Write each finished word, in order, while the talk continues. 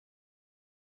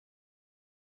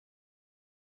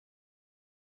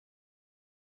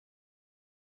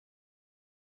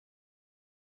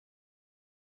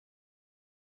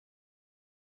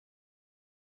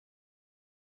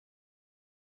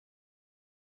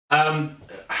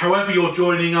However you're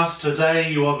joining us today,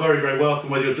 you are very, very welcome,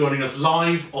 whether you're joining us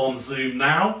live on Zoom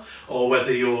now or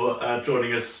whether you're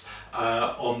joining us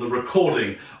on the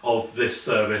recording of this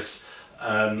service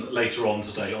later on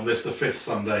today, on this, the 5th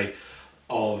Sunday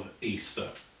of Easter.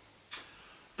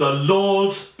 The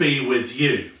Lord be with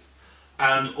you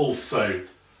and also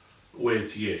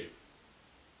with you.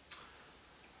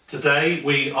 Today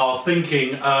we are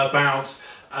thinking about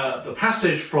the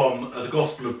passage from the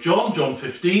Gospel of John, John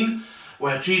 15,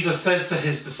 where Jesus says to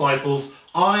his disciples,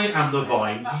 I am the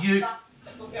vine,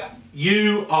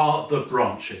 you are the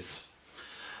branches.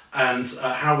 And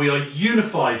how we are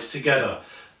unified together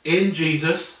in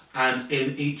Jesus and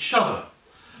in each other.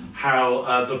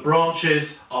 How the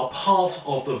branches are part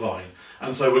of the vine.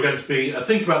 And so we're going to be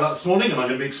thinking about that this morning, and I'm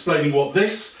going to be explaining what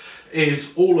this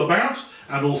is all about,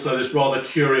 and also this rather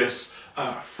curious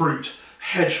fruit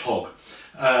hedgehog.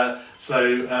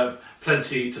 So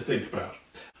plenty to think about.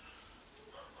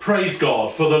 Praise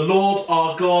God, for the Lord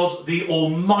our God, the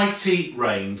Almighty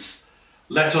reigns.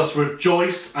 Let us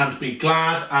rejoice and be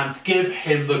glad and give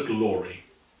him the glory.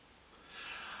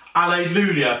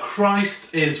 Alleluia,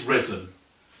 Christ is risen.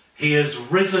 He is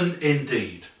risen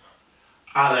indeed.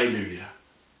 Alleluia.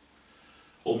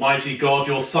 Almighty God,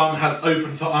 your Son has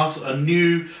opened for us a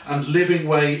new and living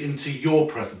way into your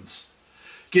presence.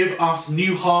 Give us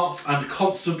new hearts and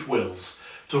constant wills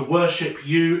to worship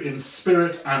you in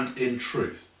spirit and in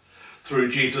truth.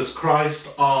 Through Jesus Christ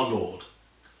our Lord.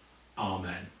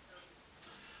 Amen.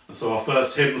 And so our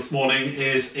first hymn this morning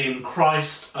is In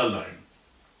Christ Alone.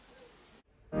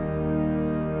 So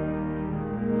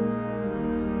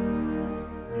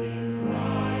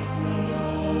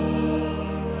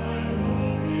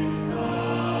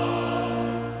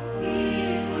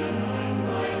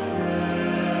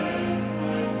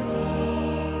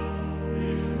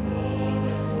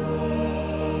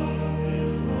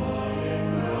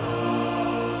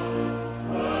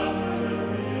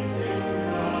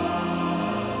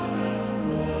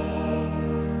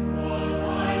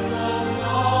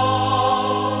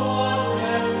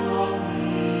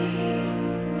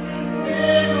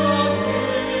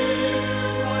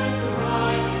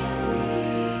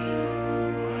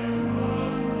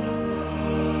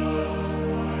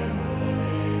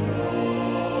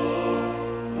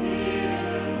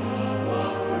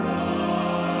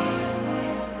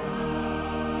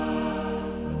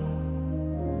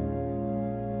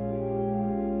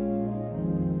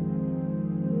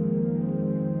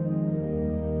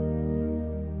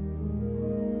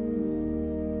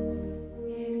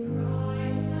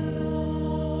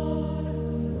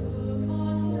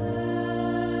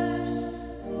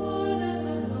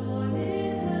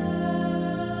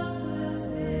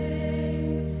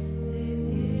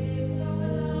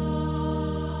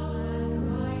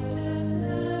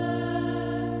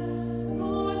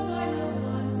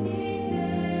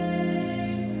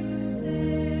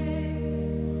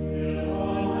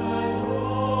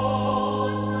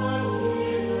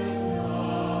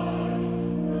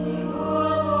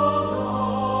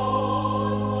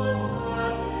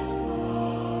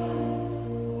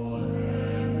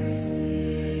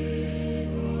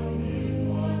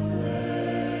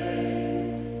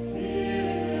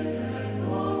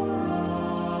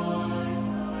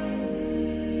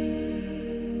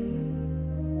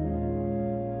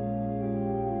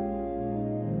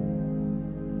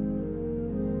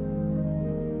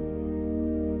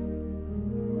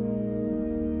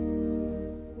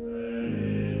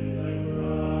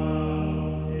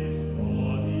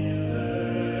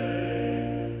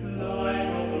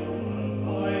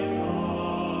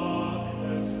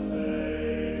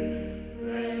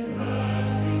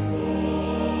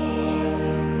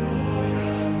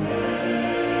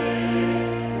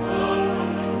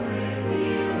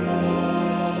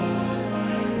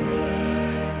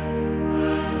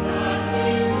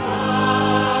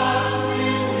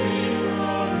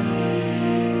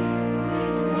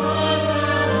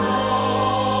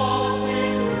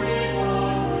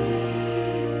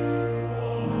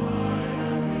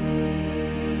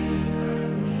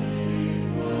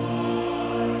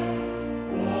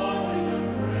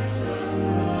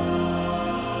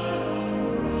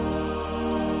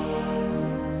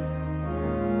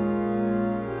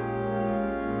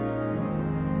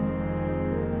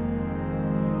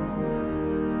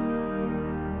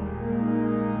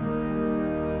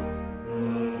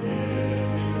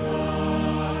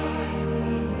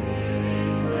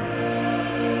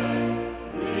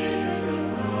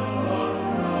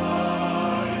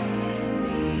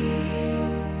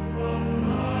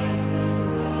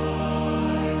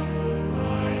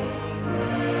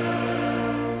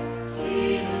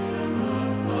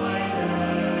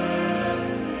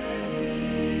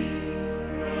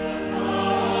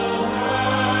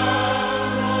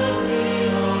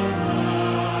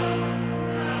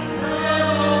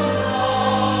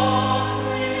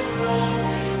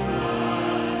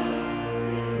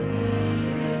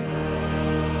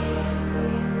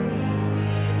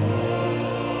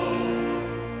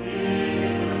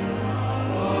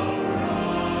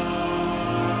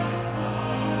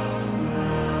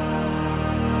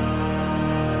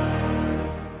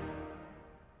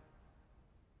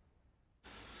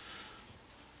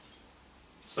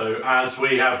So as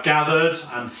we have gathered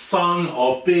and sung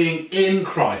of being in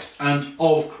Christ and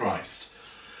of Christ,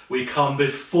 we come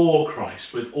before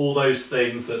Christ with all those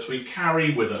things that we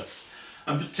carry with us,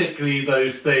 and particularly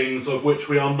those things of which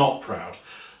we are not proud,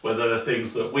 whether they're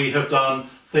things that we have done,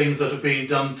 things that have been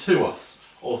done to us,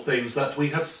 or things that we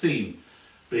have seen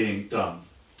being done.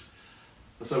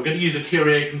 So we're going to use a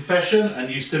Kyrie confession,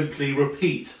 and you simply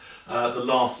repeat the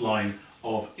last line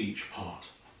of each part.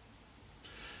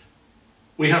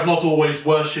 We have not always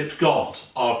worshipped God,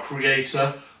 our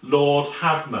Creator. Lord,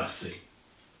 have mercy.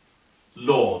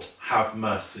 Lord, have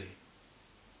mercy.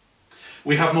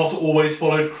 We have not always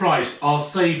followed Christ, our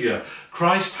Saviour.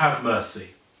 Christ, have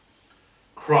mercy.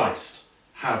 Christ,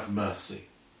 have mercy.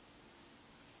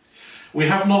 We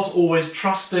have not always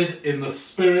trusted in the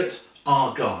Spirit,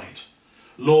 our guide.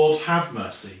 Lord, have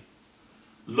mercy.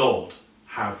 Lord,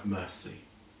 have mercy.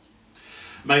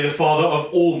 May the Father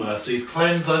of all mercies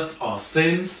cleanse us our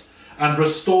sins and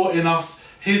restore in us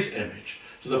his image,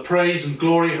 to the praise and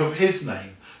glory of his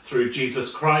name, through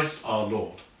Jesus Christ our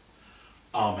Lord.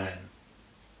 Amen.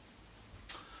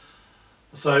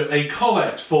 So a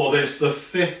collect for this, the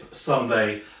 5th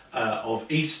Sunday of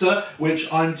Easter,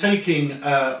 which I'm taking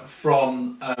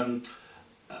from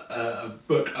a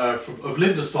book of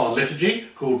Lindisfarne liturgy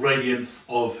called Radiance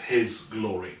of His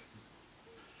Glory.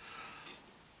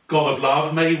 God of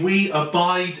love, may we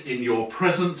abide in your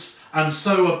presence and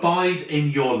so abide in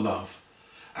your love.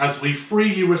 As we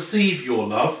freely receive your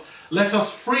love, let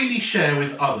us freely share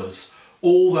with others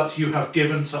all that you have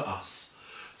given to us.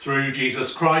 Through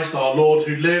Jesus Christ our Lord,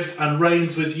 who lives and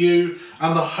reigns with you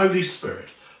and the Holy Spirit,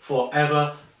 for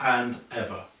ever and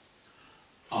ever.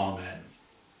 Amen.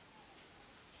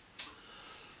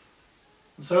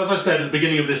 So as I said at the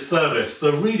beginning of this service,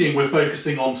 the reading we're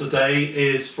focusing on today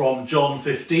is from John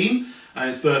 15, and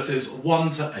it's verses 1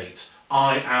 to 8.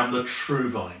 I am the true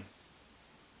vine.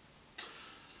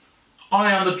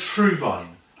 I am the true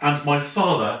vine, and my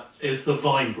Father is the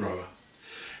vine grower.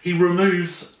 He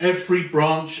removes every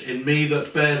branch in me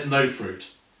that bears no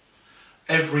fruit.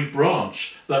 Every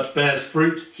branch that bears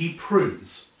fruit he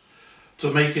prunes,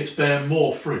 to make it bear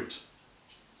more fruit.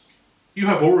 You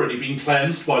have already been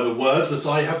cleansed by the word that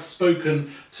I have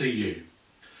spoken to you.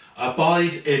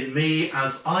 Abide in me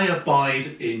as I abide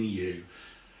in you.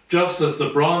 Just as the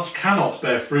branch cannot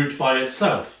bear fruit by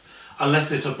itself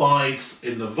unless it abides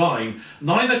in the vine,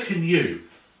 neither can you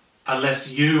unless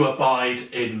you abide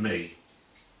in me.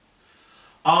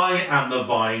 I am the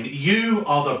vine, you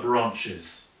are the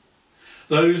branches.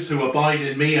 Those who abide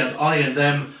in me and I in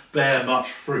them bear much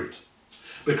fruit,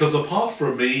 because apart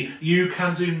from me you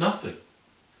can do nothing.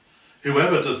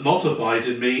 Whoever does not abide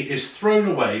in me is thrown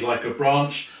away like a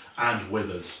branch and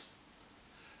withers.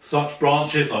 Such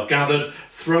branches are gathered,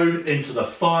 thrown into the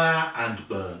fire and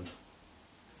burned.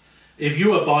 If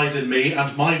you abide in me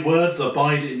and my words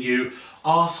abide in you,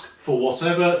 ask for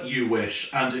whatever you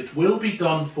wish, and it will be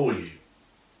done for you.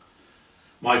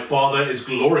 My Father is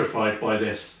glorified by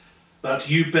this, that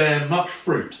you bear much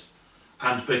fruit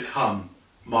and become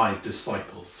my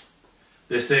disciples.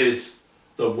 This is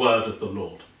the word of the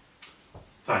Lord.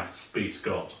 Thanks be to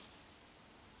God.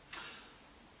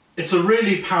 It's a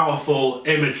really powerful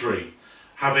imagery,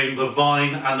 having the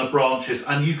vine and the branches,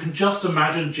 and you can just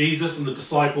imagine Jesus and the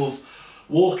disciples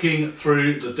walking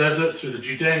through the desert, through the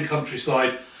Judean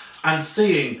countryside, and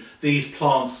seeing these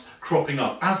plants cropping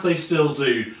up, as they still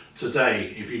do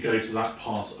today if you go to that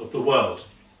part of the world.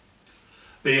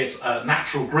 Be it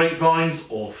natural grapevines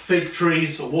or fig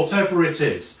trees or whatever it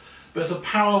is, but it's a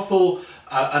powerful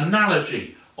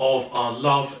analogy of our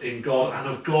love in God and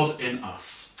of God in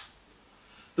us.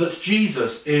 That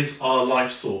Jesus is our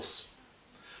life source.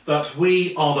 That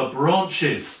we are the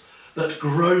branches that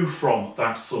grow from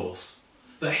that source.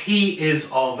 That he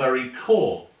is our very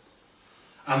core.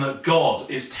 And that God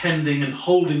is tending and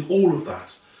holding all of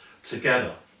that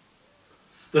together.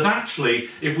 That actually,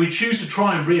 if we choose to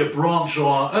try and be a branch of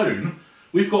our own,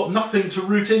 we've got nothing to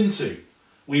root into.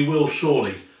 We will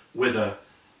surely wither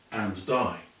and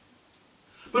die.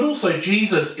 But also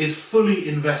Jesus is fully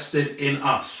invested in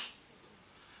us.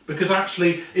 Because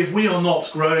actually, if we are not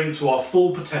growing to our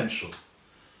full potential,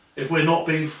 if we're not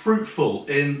being fruitful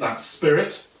in that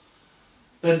spirit,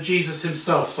 then Jesus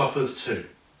himself suffers too.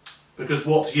 Because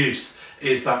what use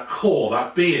is that core,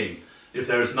 that being, if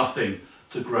there is nothing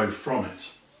to grow from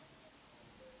it?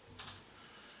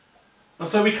 And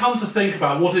so we come to think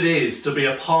about what it is to be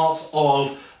a part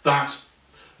of that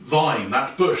vine,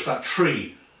 that bush, that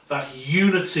tree, that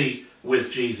unity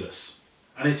with Jesus.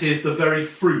 And it is the very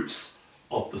fruits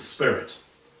of the Spirit.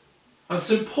 And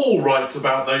St. Paul writes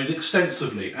about those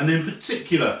extensively, and in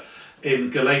particular in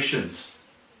Galatians.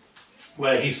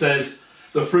 where he says,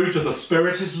 the fruit of the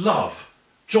Spirit is love,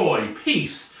 joy,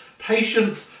 peace,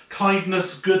 patience,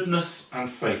 kindness, goodness and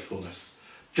faithfulness,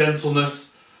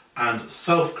 gentleness and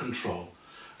self-control.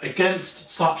 Against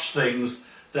such things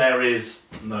there is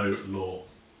no law.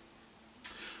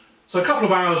 So a couple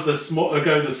of hours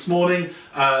ago this morning,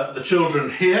 the children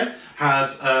here had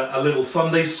a little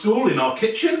Sunday school in our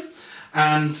kitchen,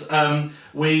 and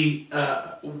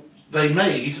they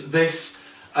made this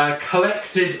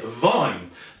collected vine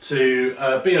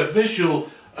to be a visual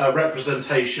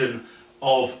representation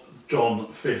of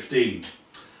John 15.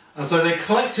 And so they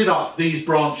collected up these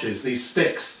branches, these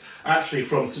sticks, actually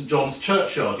from St John's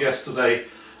churchyard yesterday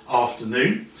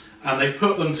afternoon, and they've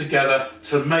put them together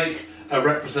to make a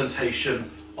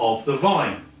representation of the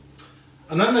vine.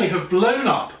 And then they have blown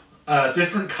up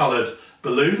different coloured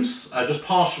balloons, just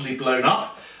partially blown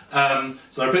up, so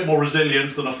they're a bit more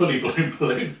resilient than a fully blown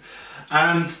balloon.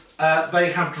 And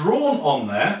they have drawn on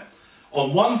there,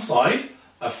 on one side,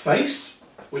 a face,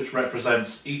 which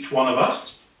represents each one of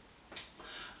us.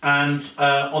 And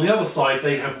on the other side,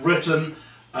 they have written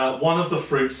one of the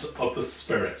fruits of the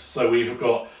Spirit. So we've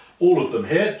got all of them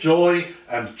here: joy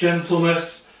and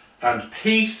gentleness and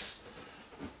peace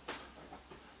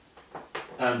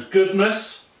and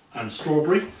goodness and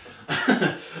strawberry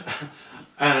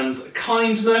and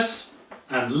kindness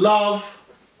and love,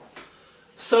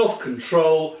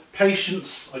 self-control,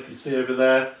 patience, I can see over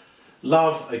there,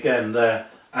 love again there,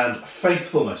 and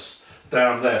faithfulness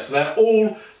down there. So they're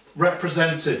all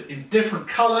represented in different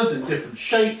colours, in different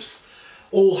shapes,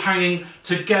 all hanging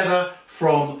together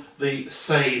from the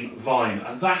same vine.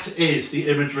 And that is the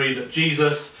imagery that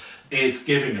Jesus is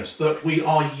giving us, that we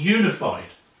are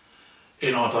unified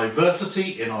in our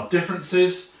diversity, in our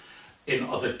differences, in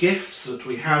other gifts that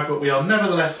we have, but we are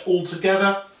nevertheless all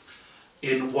together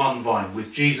in one vine,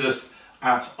 with Jesus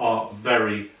at our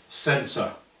very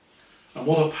centre. And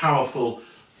what a powerful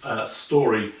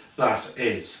story that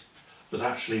is, that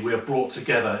actually we are brought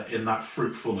together in that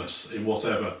fruitfulness, in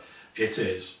whatever it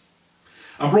is.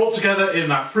 And brought together in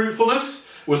that fruitfulness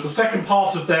was the second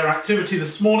part of their activity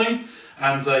this morning,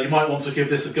 and you might want to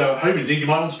give this a go at home. Indeed, you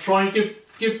might want to try and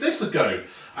give this a go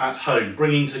at home,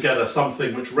 bringing together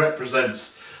something which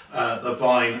represents the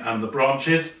vine and the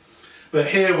branches. But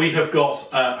here we have got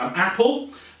an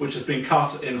apple which has been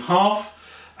cut in half,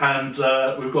 and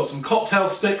we've got some cocktail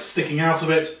sticks sticking out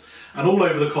of it, and all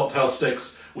over the cocktail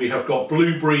sticks we have got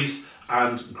blueberries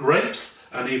and grapes,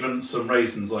 and even some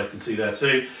raisins I can see there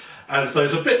too. And so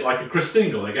it's a bit like a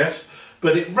Christingle, I guess,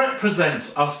 but it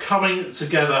represents us coming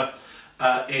together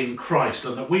in Christ,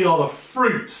 and that we are the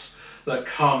fruits that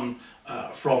come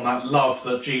from that love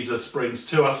that Jesus brings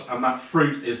to us, and that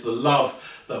fruit is the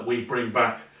love that we bring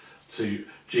back to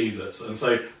Jesus. And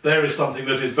so there is something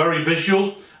that is very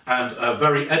visual and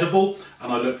very edible,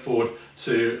 and I look forward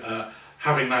to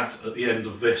having that at the end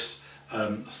of this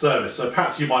service. So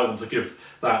perhaps you might want to give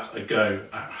that a go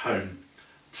at home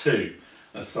too,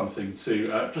 as something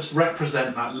to just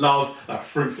represent that love, that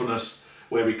fruitfulness,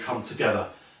 where we come together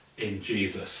in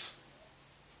Jesus.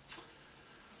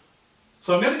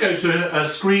 So I'm going to go to a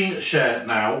screen share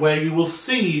now, where you will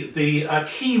see the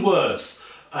key words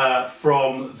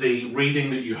from the reading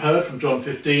that you heard from John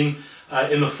 15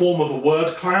 in the form of a word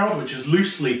cloud, which is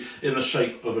loosely in the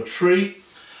shape of a tree.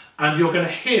 And you're going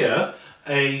to hear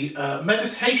a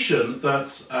meditation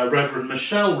that Reverend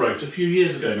Michelle wrote a few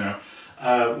years ago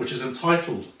now, which is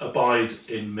entitled Abide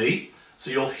in Me.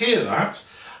 So you'll hear that,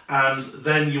 and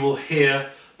then you will hear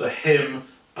the hymn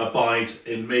Abide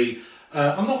in Me.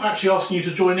 I'm not actually asking you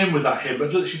to join in with that hymn,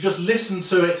 but literally just listen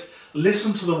to it,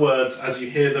 listen to the words as you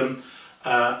hear them,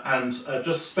 and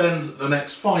just spend the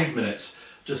next 5 minutes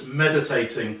just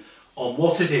meditating on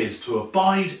what it is to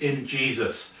abide in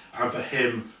Jesus and for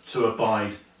him to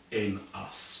abide in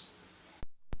us.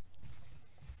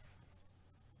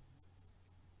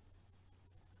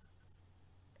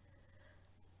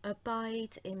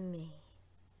 Abide in me.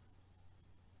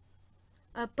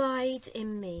 Abide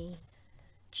in me.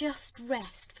 Just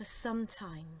rest for some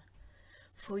time,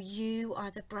 for you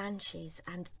are the branches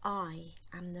and I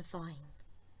am the vine.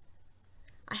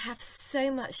 I have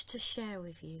so much to share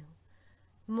with you,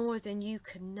 more than you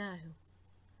can know.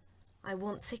 I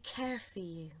want to care for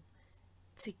you,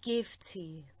 to give to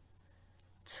you,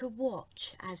 to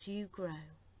watch as you grow.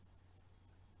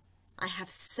 I have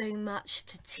so much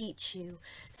to teach you,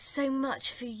 so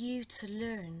much for you to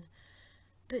learn,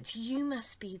 but you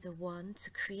must be the one to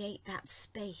create that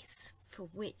space for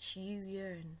which you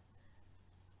yearn.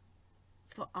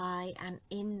 For I am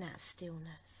in that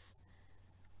stillness.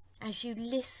 As you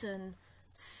listen,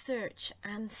 search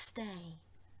and stay,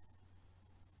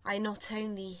 I not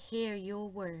only hear your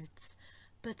words,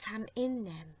 but am in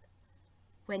them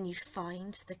when you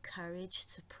find the courage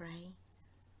to pray.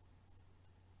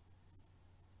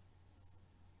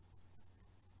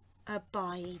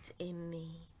 Abide in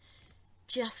me.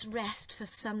 Just rest for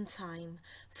some time,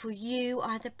 for you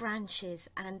are the branches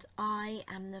and I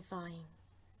am the vine.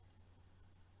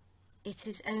 It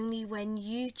is only when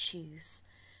you choose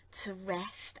to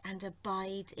rest and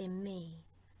abide in me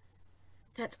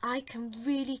that I can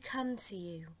really come to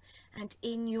you and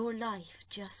in your life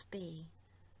just be.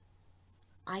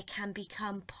 I can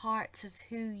become part of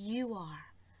who you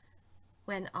are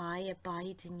when I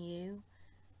abide in you,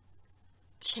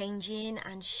 changing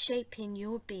and shaping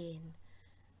your being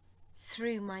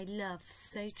through my love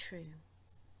so true.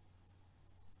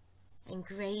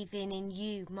 Engraving in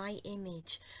you my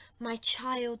image, my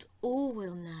child, all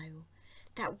will know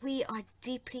that we are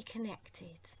deeply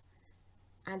connected,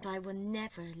 and I will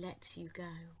never let you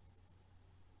go.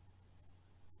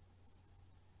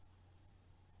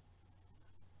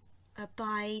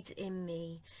 Abide in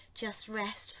me, just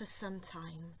rest for some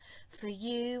time, for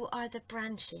you are the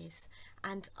branches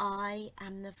and I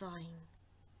am the vine.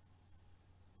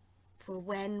 For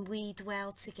when we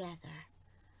dwell together,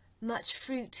 much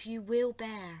fruit you will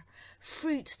bear,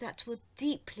 fruit that will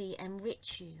deeply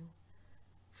enrich you,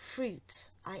 fruit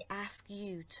I ask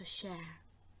you to share.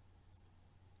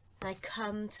 I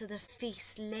come to the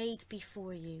feast laid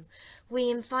before you.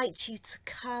 We invite you to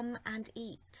come and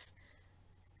eat.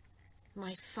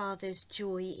 My Father's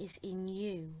joy is in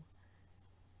you,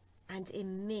 and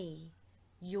in me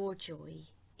your joy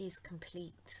is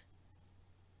complete.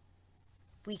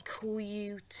 We call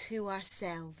you to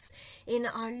ourselves in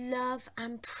our love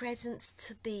and presence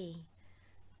to be,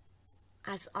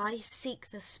 as I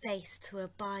seek the space to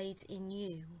abide in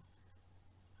you.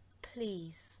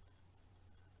 Please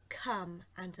come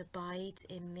and abide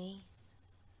in me.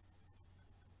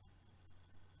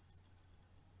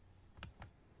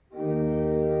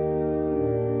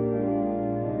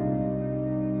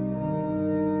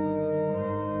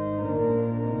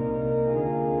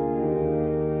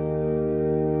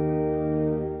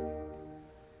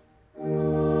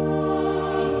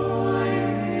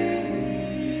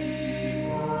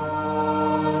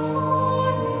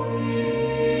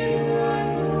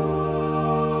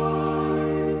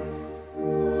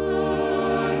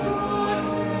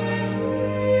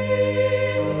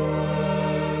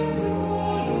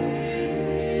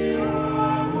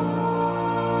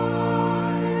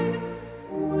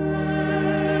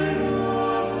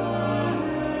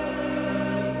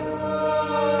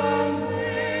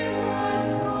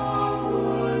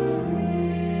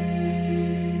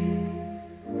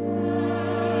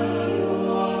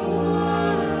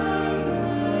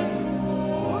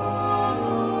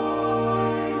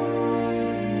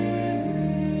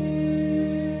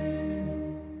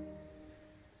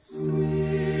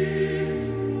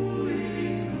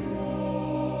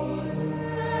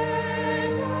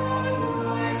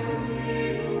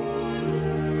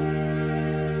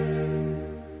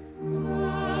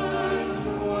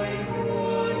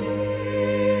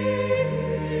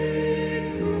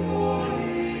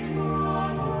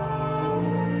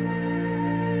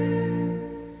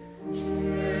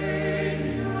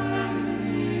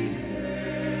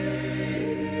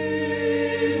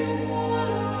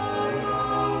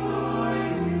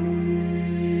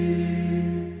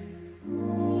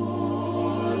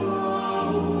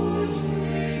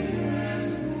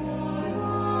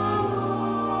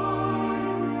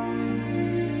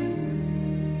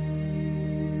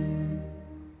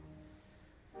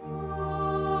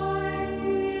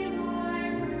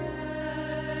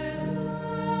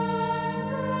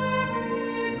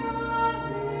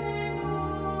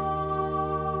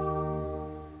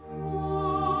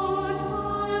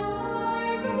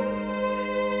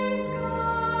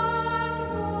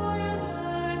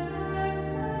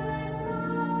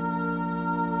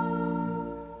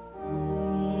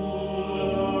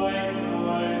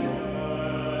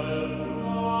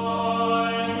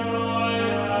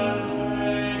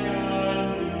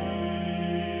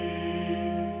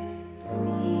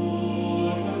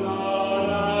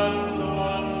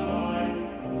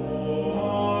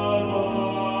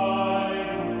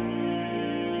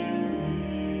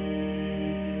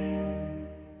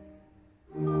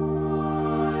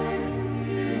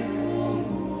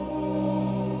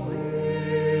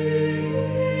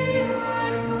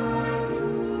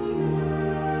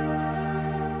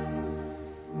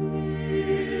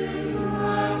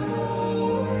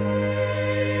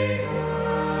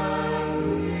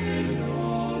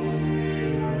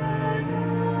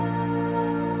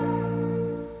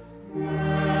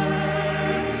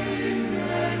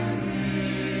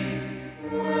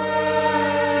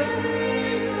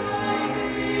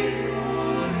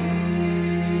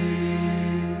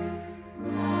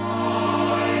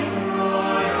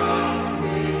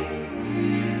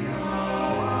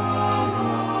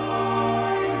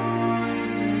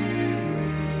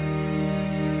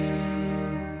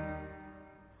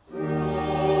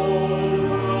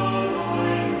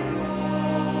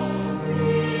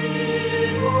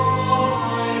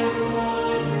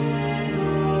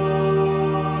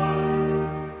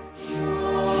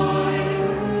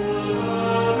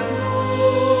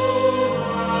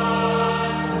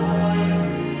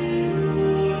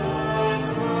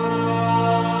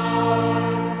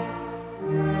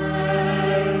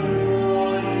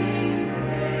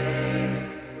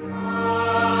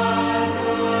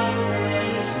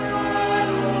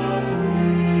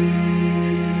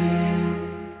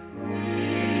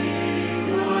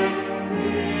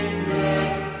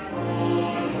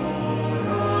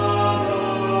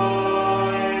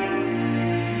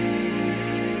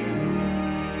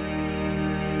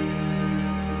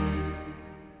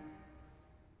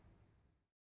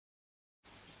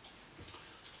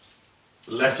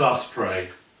 Let us pray.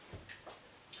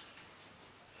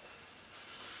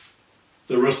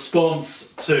 The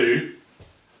response to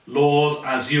Lord,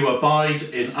 as you abide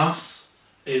in us,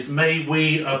 is may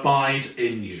we abide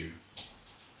in you.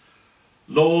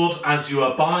 Lord, as you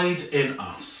abide in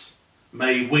us,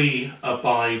 may we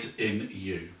abide in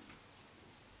you.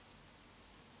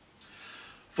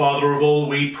 Father of all,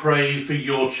 we pray for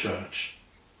your church,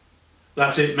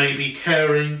 that it may be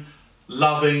caring,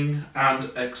 loving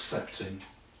and accepting.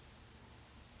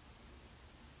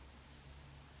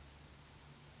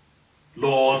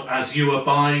 Lord, as you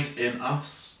abide in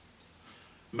us,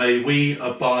 may we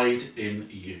abide in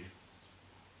you.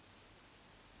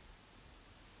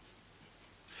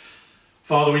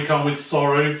 Father, we come with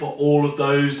sorrow for all of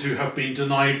those who have been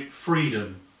denied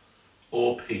freedom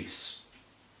or peace.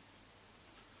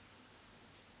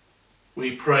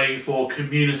 We pray for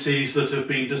communities that have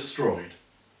been destroyed,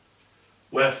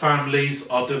 where families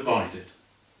are divided,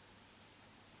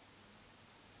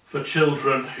 for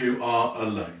children who are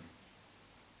alone.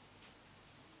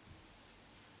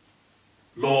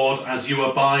 Lord, as you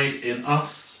abide in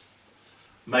us,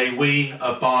 may we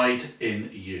abide in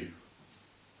you.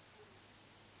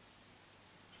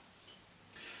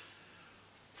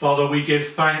 Father, we give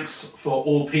thanks for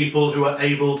all people who are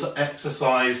able to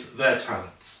exercise their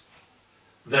talents,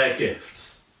 their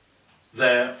gifts,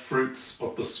 their fruits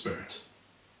of the Spirit,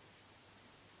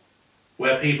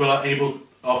 where people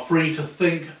are free to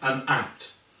think and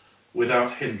act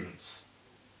without hindrance.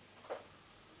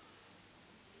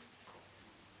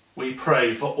 We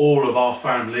pray for all of our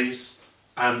families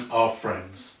and our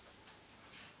friends,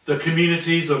 the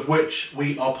communities of which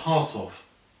we are part of,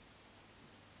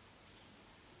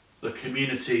 the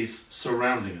communities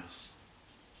surrounding us.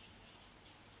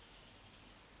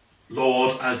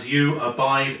 Lord, as you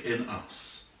abide in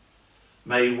us,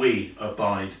 may we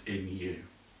abide in you.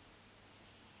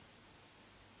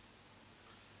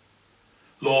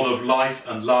 Lord of life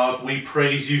and love, we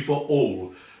praise you for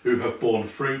all who have borne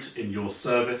fruit in your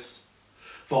service,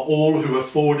 for all who have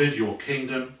forwarded your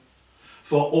kingdom,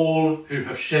 for all who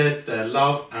have shared their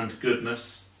love and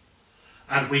goodness,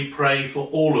 and we pray for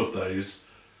all of those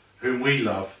whom we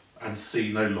love and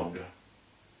see no longer.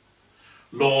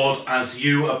 Lord, as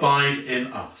you abide in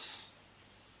us,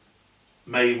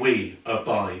 may we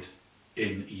abide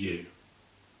in you.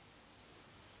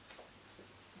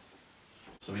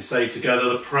 So we say together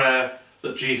the prayer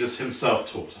that Jesus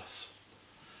himself taught us.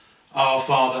 Our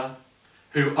Father,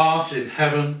 who art in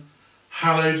heaven,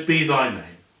 hallowed be thy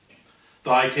name.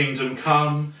 Thy kingdom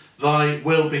come, thy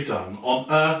will be done,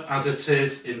 on earth as it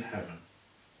is in heaven.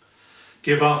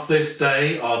 Give us this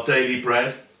day our daily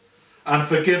bread, and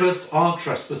forgive us our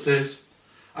trespasses,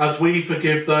 as we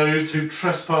forgive those who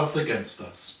trespass against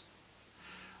us.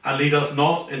 And lead us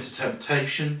not into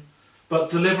temptation, but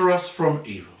deliver us from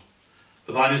evil.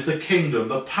 For thine is the kingdom,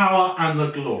 the power and the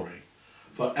glory,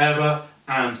 for ever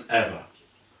and ever.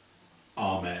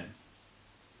 Amen.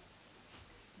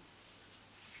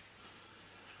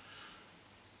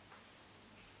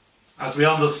 As we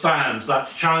understand that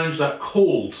challenge, that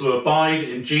call to abide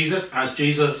in Jesus as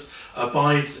Jesus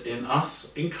abides in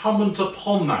us, incumbent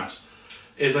upon that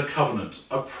is a covenant,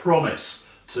 a promise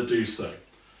to do so.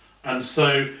 And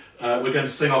so we're going to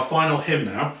sing our final hymn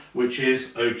now, which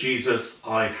is, O Jesus,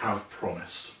 I have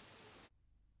promised.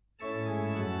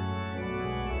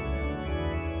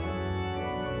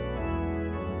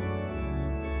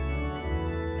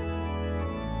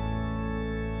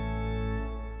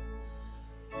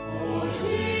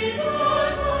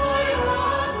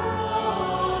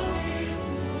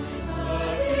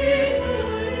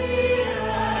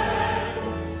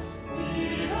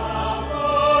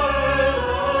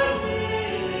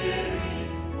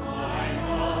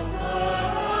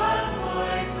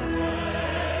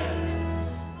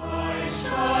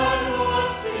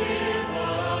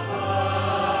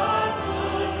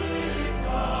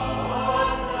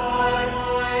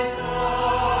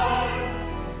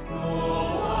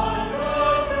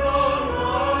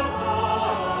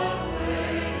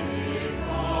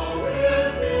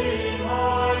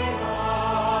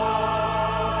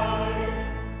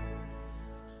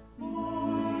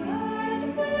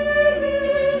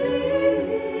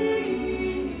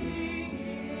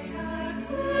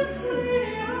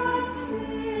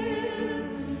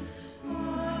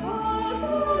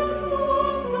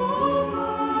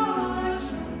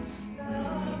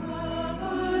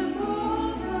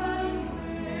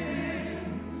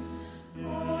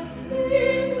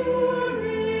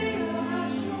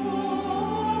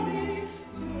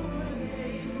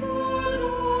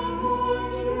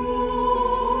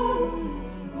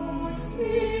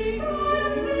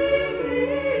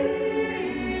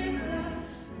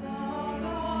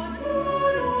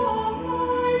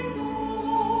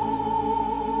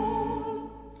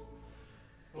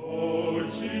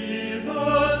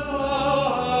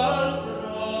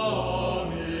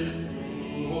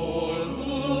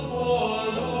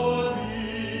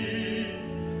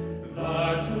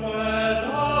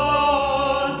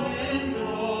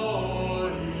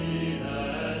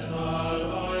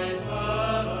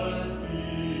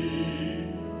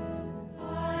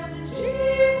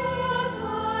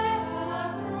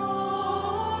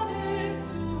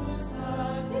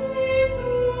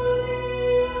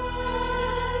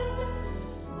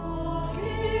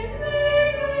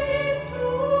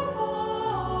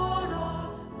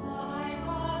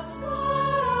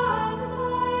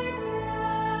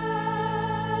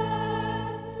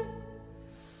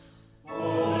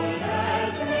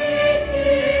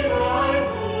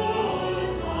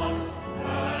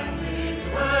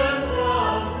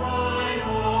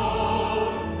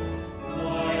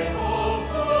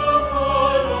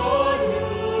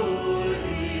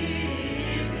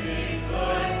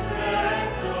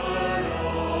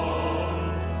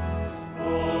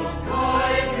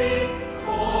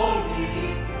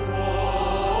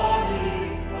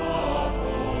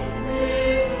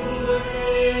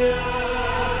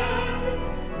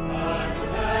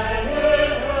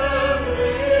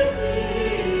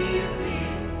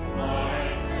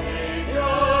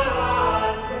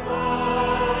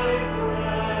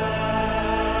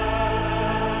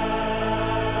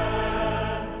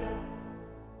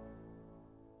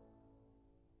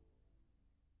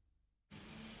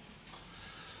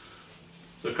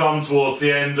 So come towards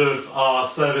the end of our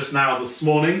service now this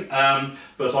morning,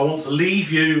 but I want to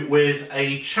leave you with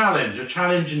a challenge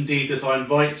indeed that I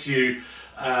invite you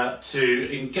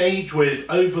to engage with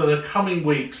over the coming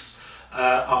weeks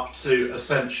up to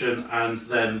Ascension and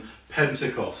then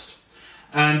Pentecost.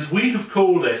 And we have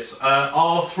called it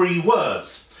our 3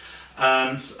 words,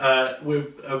 and we're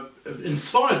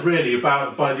inspired really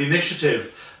by the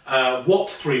initiative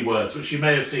What 3 Words, which you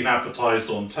may have seen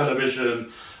advertised on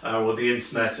television or the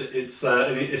internet. It's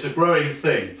a growing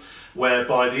thing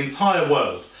whereby the entire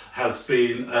world has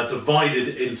been divided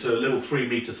into little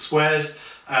 3-metre squares,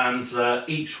 and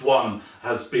each one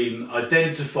has been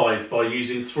identified by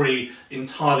using 3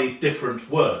 entirely different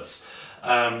words.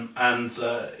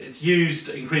 It's used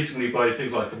increasingly by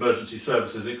things like emergency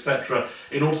services, etc.,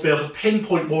 in order to be able to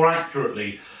pinpoint more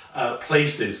accurately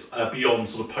places beyond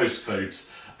sort of postcodes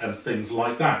and things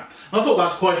like that. And I thought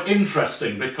that's quite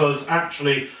interesting, because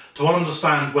actually to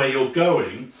understand where you're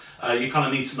going, you kind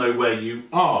of need to know where you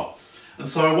are. And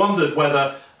so I wondered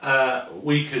whether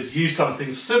we could use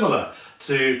something similar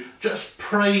to just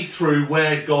pray through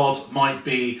where God might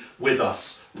be with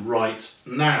us right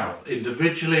now,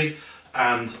 individually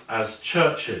and as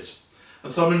churches.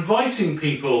 And so I'm inviting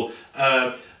people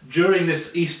during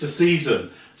this Easter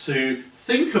season to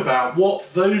think about what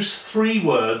those 3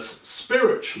 words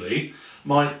spiritually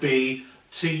might be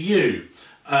to you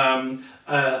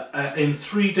in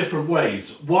 3 different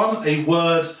ways. One, a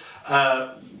word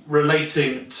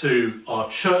relating to our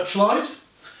church lives,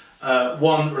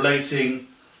 one relating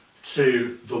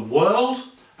to the world,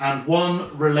 and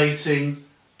one relating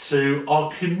to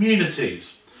our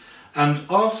communities. And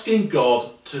asking God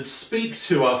to speak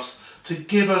to us, to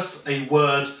give us a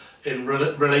word in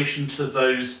relation to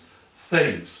those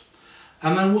things.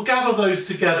 And then we'll gather those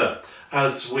together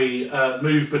as we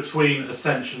move between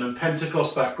Ascension and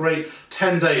Pentecost, that great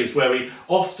 10 days where we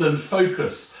often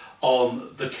focus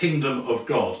on the kingdom of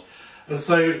God. And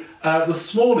so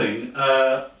this morning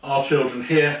our children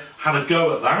here had a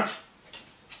go at that,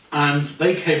 and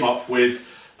they came up with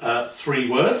 3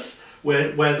 words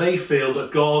where they feel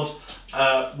that God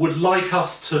would like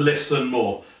us to listen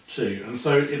more to. And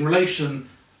so in relation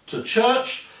to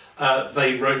church,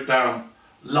 they wrote down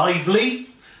lively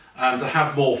and to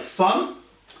have more fun.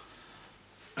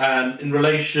 And in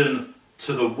relation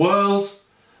to the world,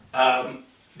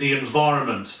 the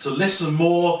environment, to listen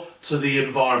more to the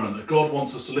environment, that God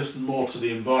wants us to listen more to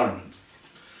the environment.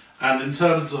 And in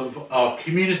terms of our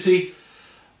community,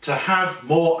 to have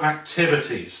more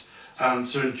activities and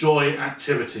to enjoy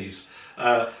activities.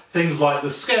 Things like the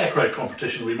scarecrow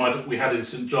competition we had in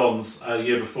St John's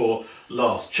year before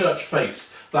last, church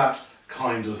fetes, that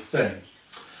kind of thing.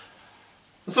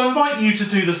 So I invite you to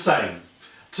do the same,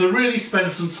 to really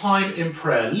spend some time in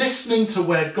prayer, listening to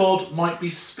where God might be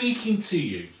speaking to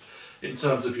you in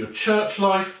terms of your church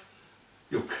life,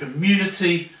 your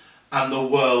community, and the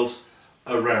world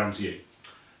around you.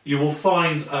 You will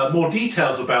find more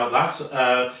details about that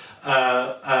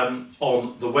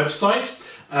on the website.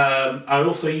 I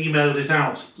also emailed it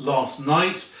out last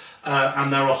night,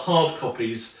 and there are hard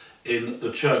copies in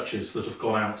the churches that have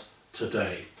gone out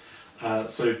today.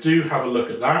 So do have a look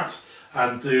at that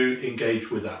and do engage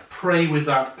with that. Pray with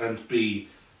that and be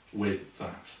with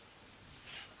that.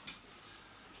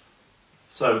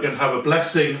 So we're going to have a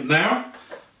blessing now,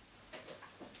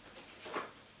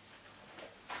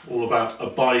 all about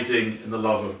abiding in the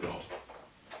love of God.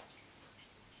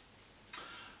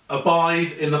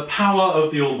 Abide in the power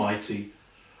of the Almighty.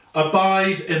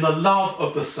 Abide in the love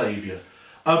of the Saviour.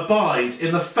 Abide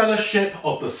in the fellowship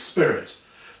of the Spirit,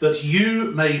 that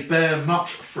you may bear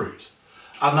much fruit.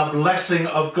 And the blessing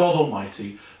of God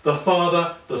Almighty, the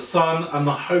Father, the Son, and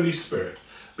the Holy Spirit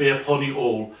be upon you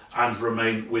all and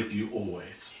remain with you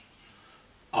always.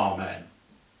 Amen.